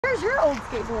Where's your old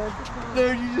skateboard?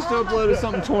 Dude, you just uploaded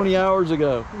something 20 hours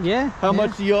ago. Yeah. How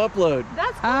much do you upload?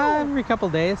 That's cool. Every couple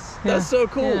days. Yeah. That's so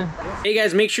cool. Yeah. Hey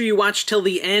guys, make sure you watch till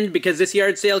the end because this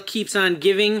yard sale keeps on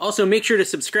giving. Also, make sure to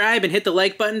subscribe and hit the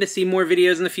like button to see more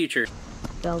videos in the future.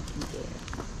 They're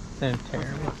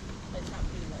terrible.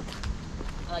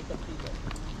 I like the people.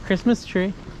 Christmas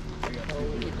tree.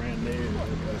 Brand new.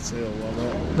 Got a sale while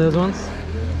that. Those ones?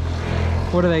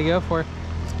 What do they go for?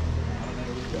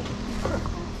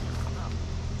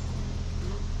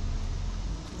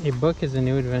 A book is a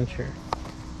new adventure.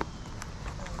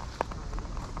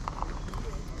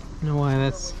 Know why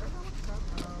that's...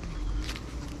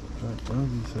 That's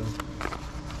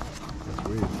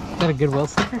weird. Is that a Goodwill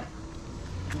sticker?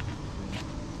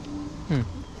 Hmm.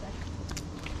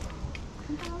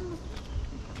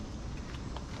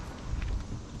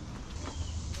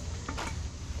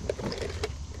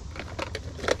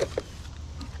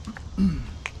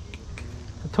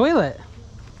 A toilet.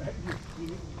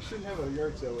 You shouldn't have a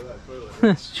yard sale without a toilet.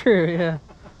 That's true, yeah.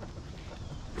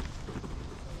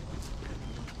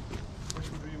 Which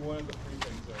would be one of the three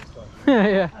things I was talking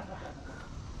about. Yeah.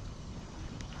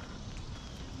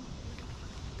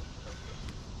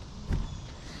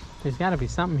 There's got to be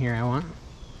something here I want.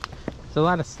 There's a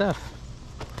lot of stuff.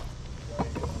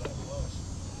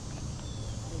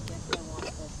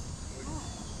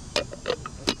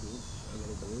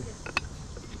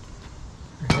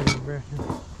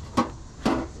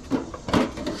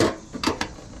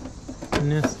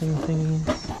 Nesting thingies.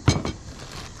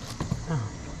 Oh,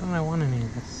 don't I want any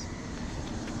of this?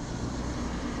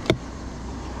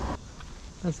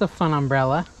 That's a fun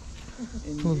umbrella.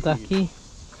 Little ducky.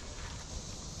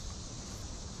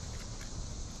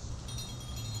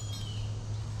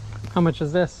 How much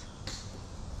is this?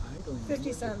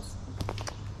 50 cents.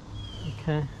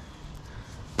 Okay.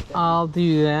 I'll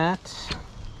do that.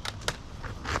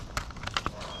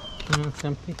 Oh, it's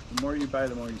empty. The more you buy,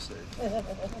 the more you save.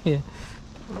 Yeah.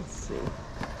 Let's see.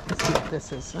 Let's see what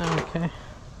this is. Okay.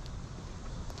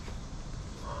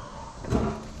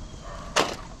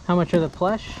 How much are the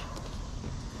plush?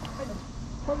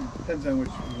 Depends on which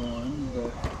one,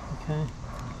 but... Okay.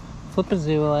 Flip a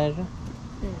zoo, Elijah.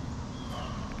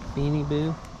 Beanie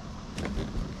Boo.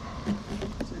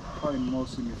 I'd say probably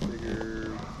mostly we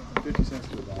figure 50 cents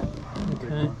to $1.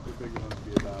 Okay. The big ones would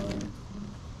be $1.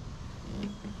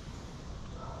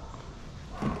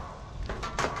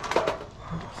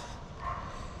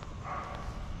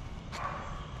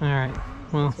 Alright.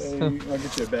 Well, So so I'll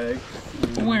get you a bag.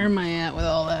 where am I at with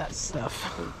all that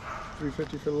stuff?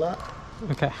 $3.50 for the lot.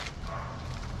 Okay.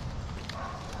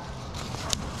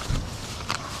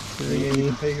 You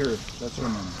can pay her. That's her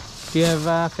money. Do you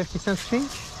have 50 cents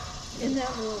change? In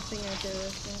that little thing right there.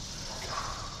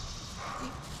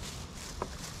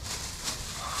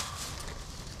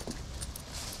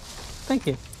 Thank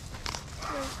you.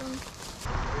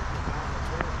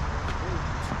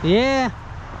 Yeah.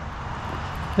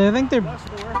 I think they're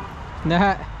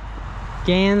not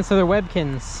Gans, so they're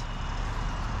Webkins.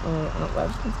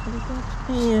 Webkin's pretty good.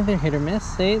 Yeah, they're hit or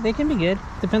miss. They can be good.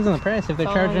 Depends on the price. If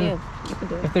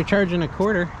they're charging a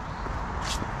quarter,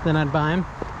 then I'd buy them.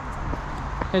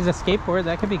 There's a skateboard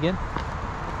that could be good.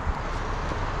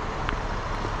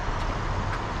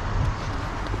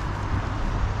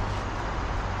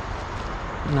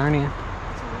 Narnia.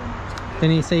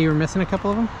 Didn't you say you were missing a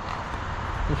couple of them?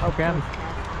 You should grab them.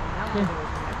 Yeah.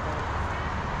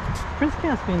 Prince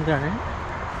Caspian's alright.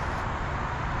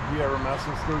 You ever mess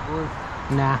with skateboard?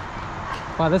 Nah.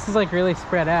 Wow, this is like really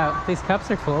spread out. These cups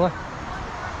are cool.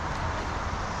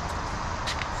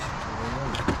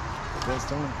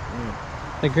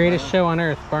 The greatest show on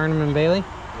earth, Barnum and Bailey.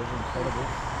 Those are incredible.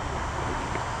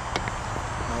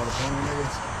 All the pony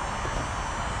niggas.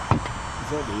 What's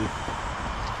that, dude?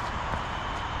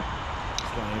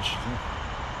 It's kind of interesting.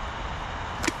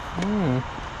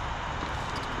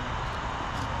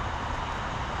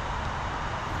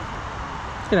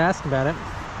 Could ask about it.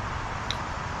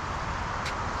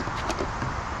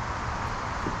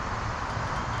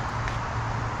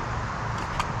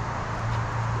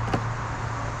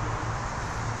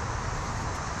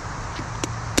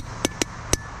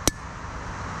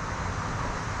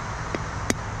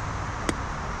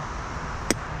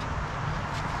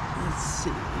 Let's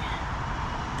see.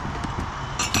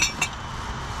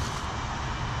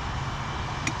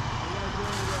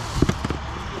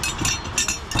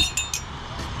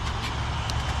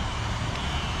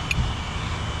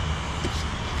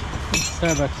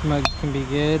 Starbucks mugs can be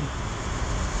good.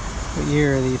 What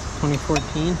year are these?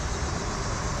 2014?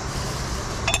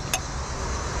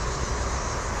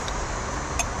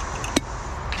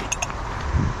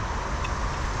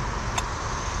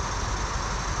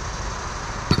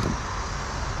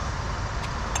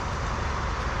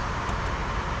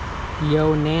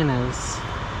 Yo Nanas.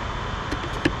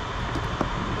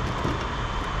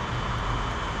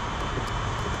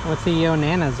 What's a Yo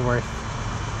Nanas worth?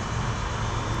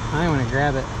 I want to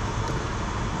grab it.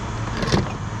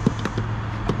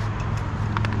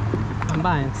 I'm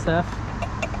buying stuff.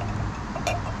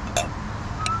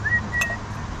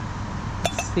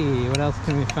 Let's see, what else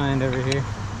can we find over here?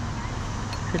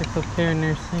 Critical care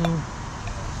nursing.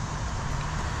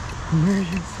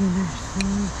 Emergency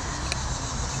nursing.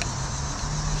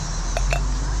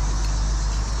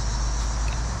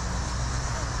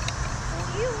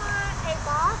 Do you want a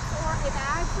box or a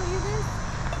bag for you this?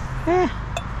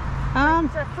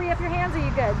 To free up your hands, are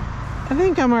you good? I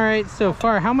think I'm alright so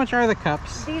far. How much are the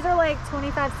cups? These are like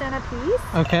 25 cents a piece.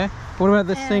 Okay. What about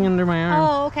this thing under my arm?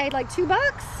 Oh, okay, like $2.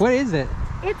 What is it?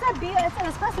 It's an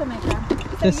espresso maker.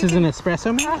 So This is an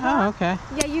espresso maker? Oh, okay.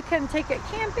 Yeah, you can take it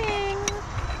camping.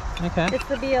 Okay. It's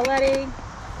the Bialetti.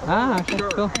 Ah, okay,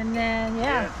 cool. And then,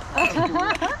 yeah.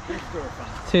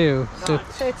 2. So,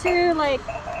 So 2, like,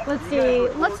 let's see.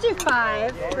 Let's do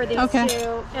 5 for these Okay.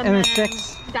 2. And then then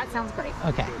 6? That sounds great.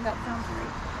 Okay. That sounds great.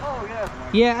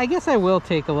 Yeah, I guess I will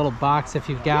take a little box if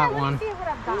you've got Yeah, let one. me see what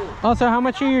I've got. Also, how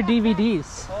much are your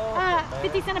DVDs?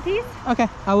 50 cents a piece? Okay,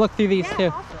 I'll look through these Yeah,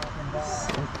 too.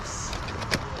 awesome. 6.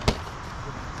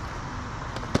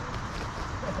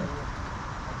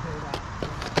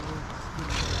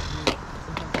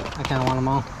 I kind of want them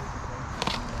all.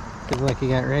 Cause look, you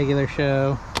got regular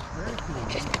show.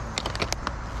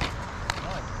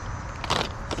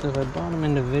 So if I bought them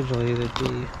individually, there'd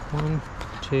be 1,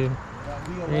 2,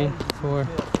 3, 4,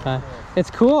 5. It's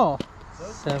cool.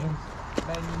 7. Man,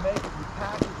 you make it, you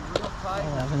pack it real tight,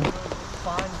 11.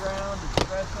 fine ground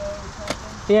espresso or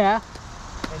something, Yeah.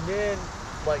 and then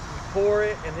like you pour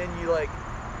it, and then you like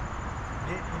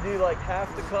you do like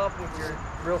half the cup with your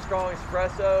real strong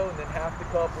espresso, and then half the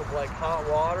cup with like hot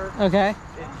water. Okay.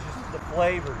 It's just the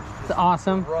flavors. It's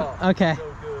awesome. Rough. Okay.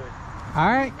 So good. All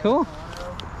right. Cool.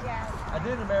 I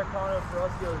did an Americano for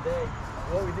us the other day.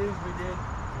 What we did is we did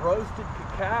roasted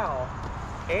cacao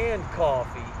and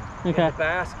coffee in Okay. the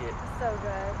basket. So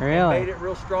good. Made Really? it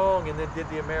real strong, and then did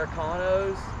the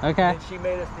Americanos. Okay. And she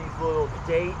made us these little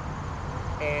date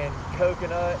and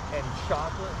coconut and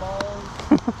chocolate balls.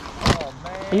 Oh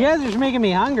man. You guys are just making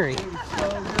me hungry. It was so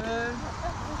good.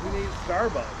 We need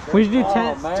Starbucks. Would you do Oh,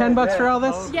 10, man, 10 bucks yeah. for all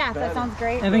this? Yeah, that sounds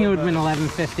great. I think it would have been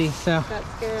 $11.50. So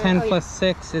That's good. 10 Oh, plus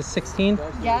 6 is 16.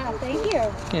 Yeah, thank you.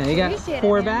 Yeah, you got Appreciate it,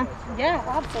 4 man. back. Yeah,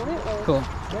 absolutely. Cool.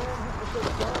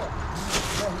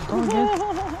 All good.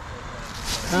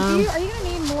 Are you gonna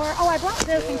need more? Oh, I brought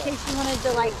this in case you wanted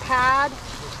to like pad.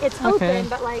 It's Okay. open,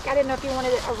 but like I didn't know if you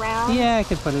wanted it around. Yeah, I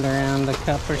could put it around the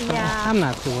cup or something. Yeah. I'm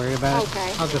not too worried about Okay.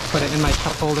 it. I'll just put it in my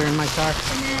cup holder in my car.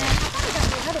 And then I thought I got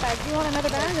you another bag. Do you want another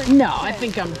bag? Or No, I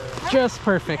think I'm just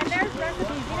perfect. And there's recipes.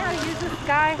 Do you know how to use this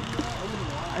guy?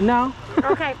 No.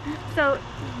 Okay, so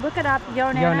look it up.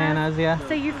 Yo Nanas. Yo Nanas, yeah.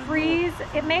 So you freeze.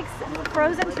 It makes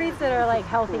frozen treats that are like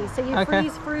healthy. So you Okay.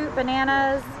 freeze fruit,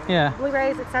 bananas, Yeah.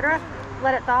 blueberries, etc.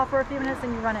 Let it thaw for a few minutes,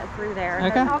 and you run it through there. And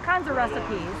Okay. There's all kinds of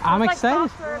recipes. So I'm it's excited. Like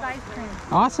soft serve ice cream.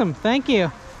 Awesome. Thank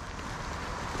you.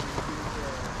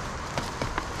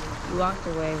 You walked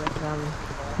away with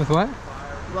With what?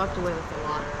 you walked away with a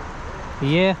lot.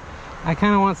 Yeah. I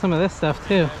kind of want some of this stuff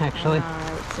too, actually.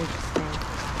 It's interesting.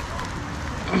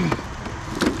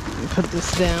 Put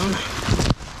this down.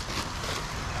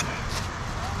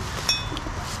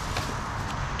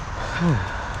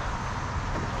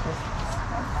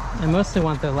 I mostly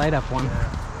want the light up one.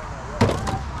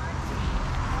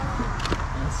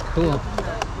 That's cool.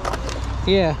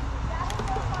 Yeah.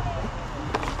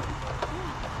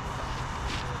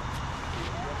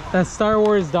 That Star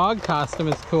Wars dog costume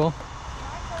is cool.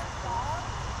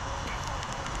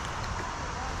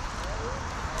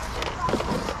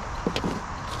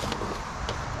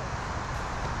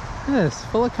 Look at this,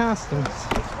 full of costumes.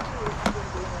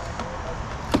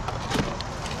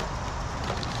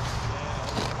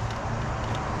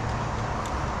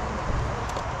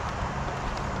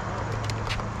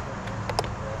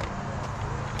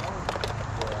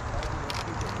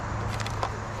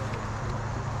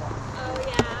 Oh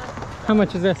yeah. How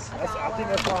much is this? I think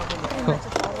that's wrong. Cool. It's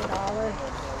all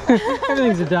 $1.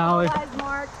 Everything's $1. Size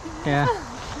mark. Yeah.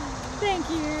 Thank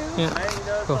you. Yeah. Man, you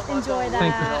know, Cool. something Enjoy I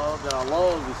Thank you. love that I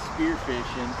love is spear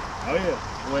fishing. Oh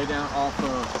yeah. Way down off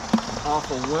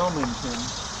of Wilmington.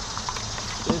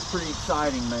 It's pretty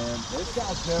exciting, man. There's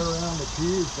guys there around the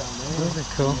piers down there. Those are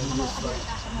cool. Just like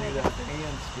do that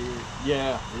hand spear.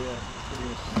 Yeah. Yeah.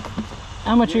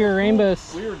 How much are your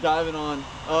rainbows? We were diving on.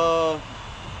 What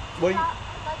do you? Like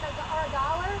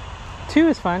 $1. 2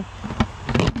 is fine.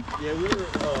 Yeah, we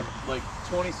were like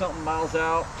 20-something miles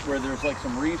out where there's like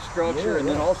some reef structure and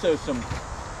then also some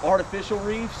artificial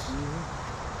reefs.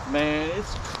 Man,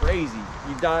 it's crazy.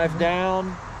 You dive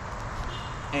down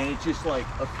and it just like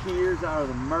appears out of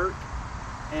the murk.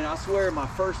 And I swear my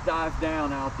first dive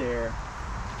down out there,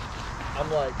 I'm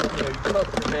like, you know, you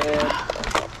tuck your head,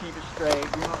 keep it straight,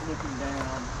 you're not looking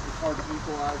down. It's hard to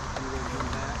equalize if you're really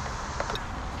doing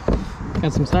that.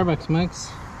 Got some Starbucks mugs.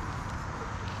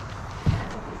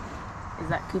 Is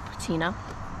that Cupertino?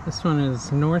 This one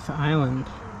is North Island,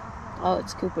 Oh,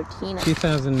 it's Cupertino.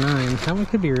 2009. That one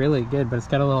could be really good, but it's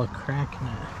got a little crack in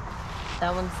it.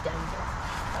 That one's Denver.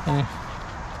 Yeah.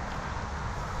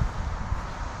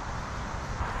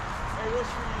 Hey, what's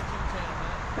your YouTube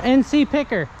channel, man? NC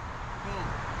Picker. Cool.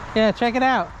 Yeah, check it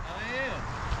out. I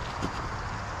am.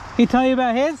 He tell you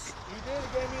about his? He did,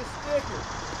 he gave me a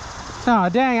sticker. Oh,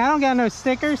 dang, I don't got no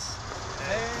stickers.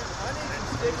 And I need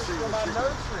some stickers for my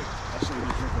nursery. I'll show you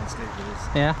the trick on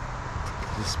skateboards. Yeah.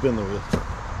 Just spin the wheel.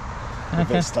 If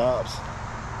Okay. it stops,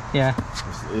 Yeah.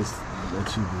 it's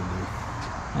what you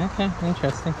do. Okay,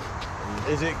 interesting.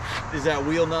 Is that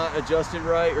wheel not adjusted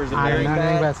right, or is the I don't bearing know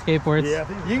anything bad? about skateboards. Yeah, I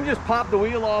think You can just pop the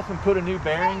wheel off and put a new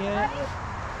bearing in it.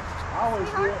 I always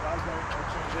do it.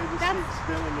 They just keep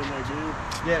spinning and they do.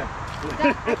 Yeah.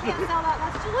 I can't sell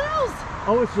that. That's Jalil's.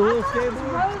 Oh, it's a little I thought it was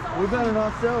skateboard? Rose We better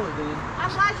not sell it, then.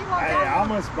 I'm glad you walked Hey, I out.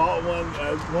 almost bought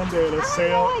one day at a no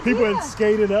sale. People idea. had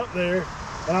skated up there,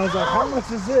 and I was like, "How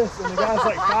much is this?" And the guy's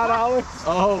like, $5.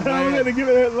 Oh, And I was man. gonna give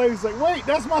it to the lady's like, "Wait,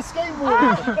 that's my skateboard."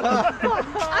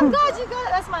 I'm glad you got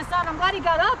it. That's my son. I'm glad he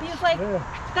got up. He was like,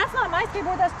 that's not my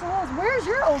skateboard, that's Jalil's. Where's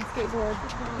your old skateboard?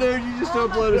 Dude, you just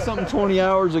uploaded something 20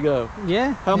 hours ago.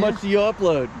 Yeah. How yeah. much do you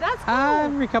upload? That's cool.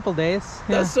 Every couple days.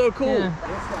 Yeah. That's so cool. Yeah.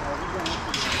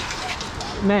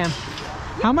 Ma'am,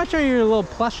 how much are your little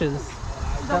plushes?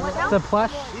 The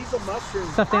plush These are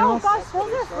mushrooms. stuffed Oh animals? gosh,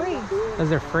 those are free.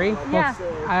 Those are free? Yeah.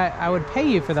 Well, I would pay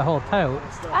you for the whole tote.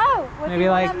 Oh, well, Maybe if you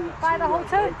like- want to buy the whole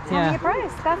tote, tell Yeah. me a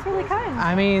price. That's really kind.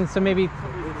 I mean, so maybe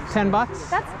 $10?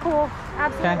 That's cool.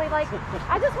 Absolutely. Okay. Like,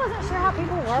 I just wasn't sure how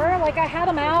people were. Like, I had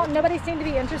them out and nobody seemed to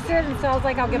be interested, and so I was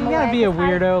like, I'll give them You away. gotta be a 'cause I-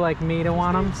 weirdo like me to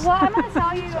want them. Well, I'm gonna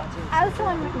tell you, I was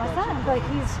telling my son, like,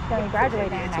 he's gonna be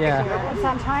graduating next Yeah. year, and so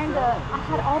I'm trying to, I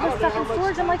had all this stuff in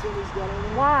storage, I'm like,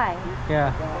 why?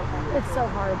 Yeah. It's so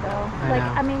hard though. I like,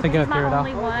 know. I mean, To go he's my through it all.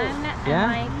 only one, and Yeah?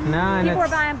 like, No, and people were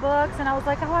it's... buying books, and I was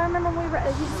like, oh, I remember when we read,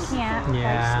 you just can't.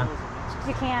 Yeah. Like,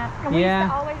 you can't. And we Yeah.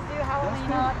 used to always do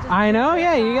Halloween up. just I do know, dress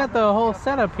yeah, you up. got the whole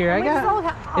setup here. I And we got... sold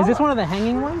Is this all- one of the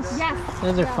hanging ones? Yes.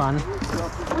 Those are Yeah. fun.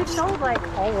 We've sold like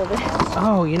all of it.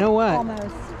 Oh, you know what? Almost.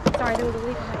 Sorry, there was a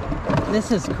leak.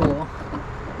 This is cool.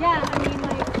 Yeah, I mean,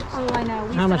 like, oh, I know.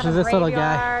 We How used to much have is a this little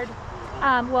guy? graveyard.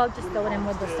 Well, just fill it in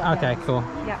with the stuff. Okay, cool.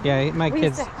 Yeah. Yeah, my We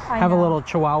used kids to- I have a know. little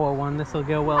Chihuahua one. This will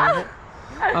go well with it.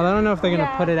 Oh, I don't know if they're gonna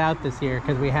Yeah. put it out this year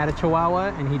because we had a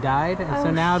Chihuahua and he died, and so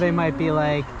Oh, now they might be shoot.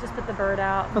 like, Just put the bird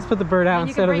out. let's put the bird out And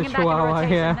you instead can of the bring him back into Chihuahua.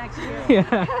 rotation Yeah, next year.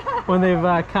 yeah. When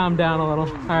they've calmed down a little.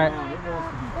 All right.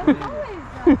 It's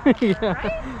always, Yeah.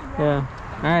 right? Yeah.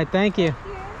 All right. Thank you.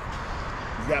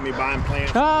 He's got me buying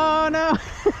plants. Oh no,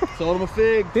 Sold him a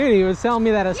fig. dude! He was selling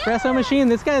me that espresso machine.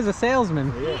 This guy's a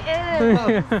salesman. He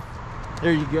is.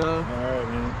 There you go. All right,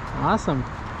 man. Awesome.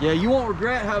 Yeah, you won't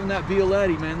regret having that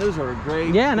Violetti, man. Those are a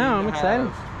great. Yeah, no, thing I'm to excited.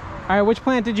 have. All right, which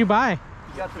plant did you buy?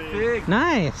 You got the fig.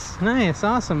 Nice, nice,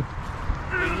 awesome.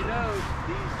 And you know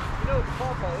what the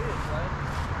pawpaw is, right?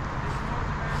 It's North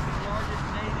America's largest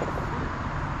native fruit.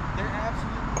 They're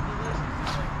absolutely delicious.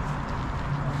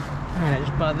 All right, I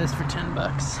just bought this for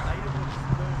 $10.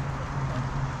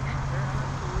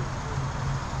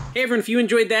 Hey everyone, if you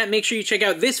enjoyed that, make sure you check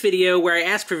out this video where I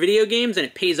ask for video games and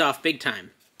it pays off big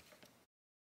time.